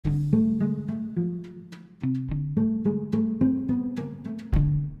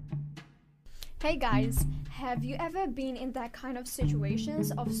Hey guys, have you ever been in that kind of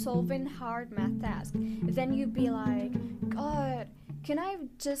situations of solving hard math tasks? Then you'd be like, God, can I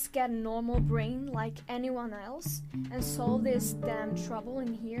just get a normal brain like anyone else and solve this damn trouble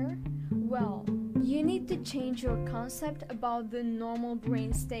in here? Well, you need to change your concept about the normal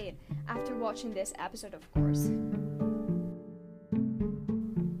brain state after watching this episode, of course.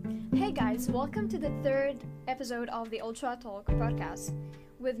 Hey guys, welcome to the third episode of the ExtraTalk podcast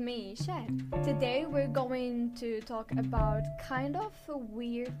with me, Shed. Today we're going to talk about kind of a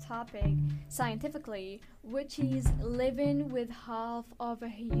weird topic scientifically, which is living with half of a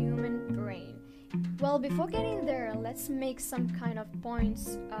human brain. Well, before getting there, let's make some kind of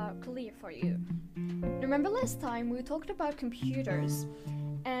points clear for you. Remember last time we talked about computers,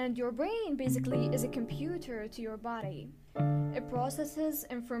 and your brain basically is a computer to your body. It processes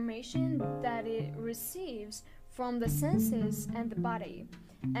information that it receives from the senses and the body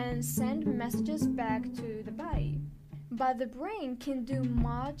and send messages back to the body. But the brain can do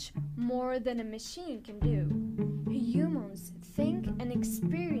much more than a machine can do. Humans think and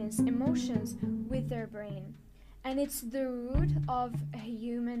experience emotions with their brain, and it's the root of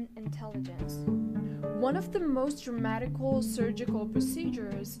human intelligence. One of the most dramatical surgical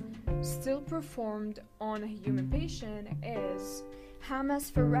procedures still performed on a human patient is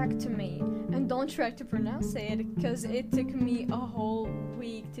hemispherectomy, and don't try to pronounce it because it took me a whole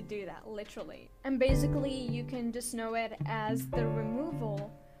week to do that, literally. And basically you can just know it as the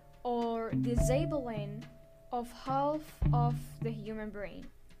removal or disabling of half of the human brain.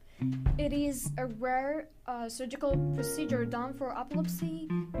 It is a rare surgical procedure done for epilepsy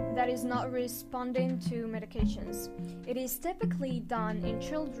that is not responding to medications. It is typically done in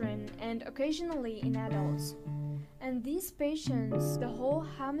children and occasionally in adults. And these patients, the whole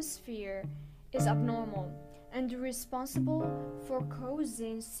hemisphere is abnormal and responsible for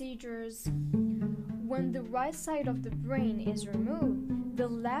causing seizures. When the right side of the brain is removed, the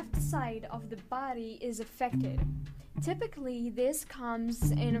left side of the body is affected. Typically, this comes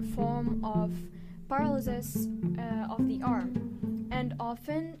in a form of paralysis of the arm and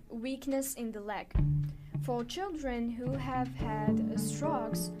often weakness in the leg. For children who have had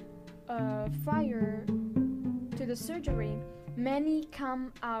strokes prior to the surgery, many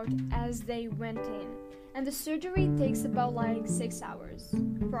come out as they went in, and the surgery takes about 6 hours,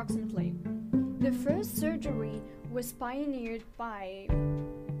 approximately. The first surgery was pioneered by a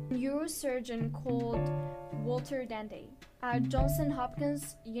neurosurgeon called Walter Dandy at Johns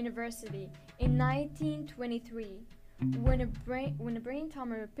Hopkins University in 1923 when a brain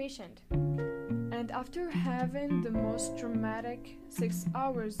tumor patient. And after having the most traumatic 6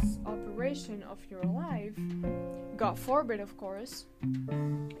 hours operation of your life, God forbid of course,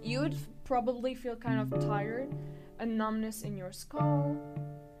 you would probably feel kind of tired, a numbness in your skull,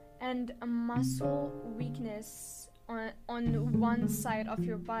 and a muscle weakness on one side of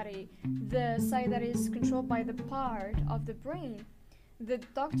your body, the side that is controlled by the part of the brain the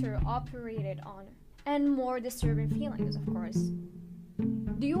doctor operated on, and more disturbing feelings, of course.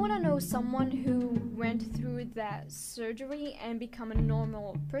 Do you want to know someone who went through that surgery and become a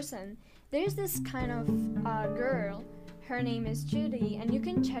normal person? There's this kind of girl, her name is Judy, and you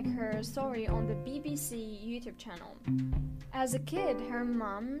can check her story on the BBC YouTube channel. As a kid, her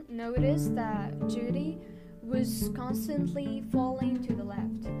mom noticed that Judy was constantly falling to the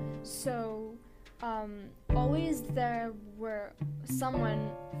left, so always there were someone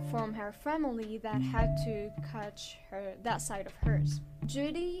from her family that had to catch her that side of hers.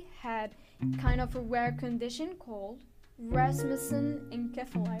 Judy had kind of a rare condition called Rasmussen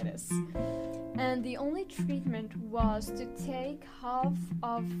encephalitis, and the only treatment was to take half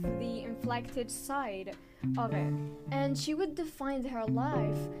of the inflected side of it, and she would define her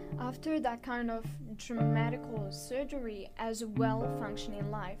life after that kind of dramatical surgery as a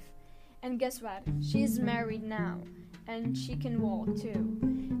well-functioning life. And guess what? She's married now, and she can walk too.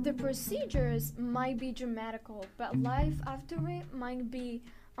 The procedures might be dramatical, but life after it might be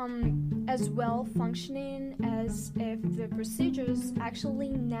as well functioning as if the procedures actually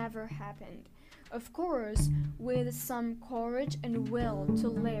never happened. Of course, with some courage and will to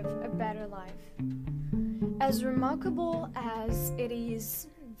live a better life. As remarkable as it is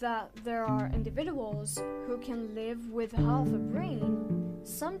that there are individuals who can live with half a brain,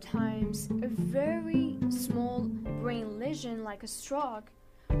 sometimes a very small brain lesion like a stroke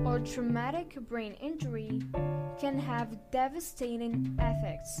or traumatic brain injury can have devastating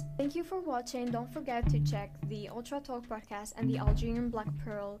effects. Thank you for watching. Don't forget to check the ExtraTalk podcast and the Algerian Black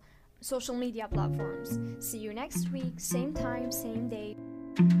Pearl social media platforms. See you next week, same time, same day.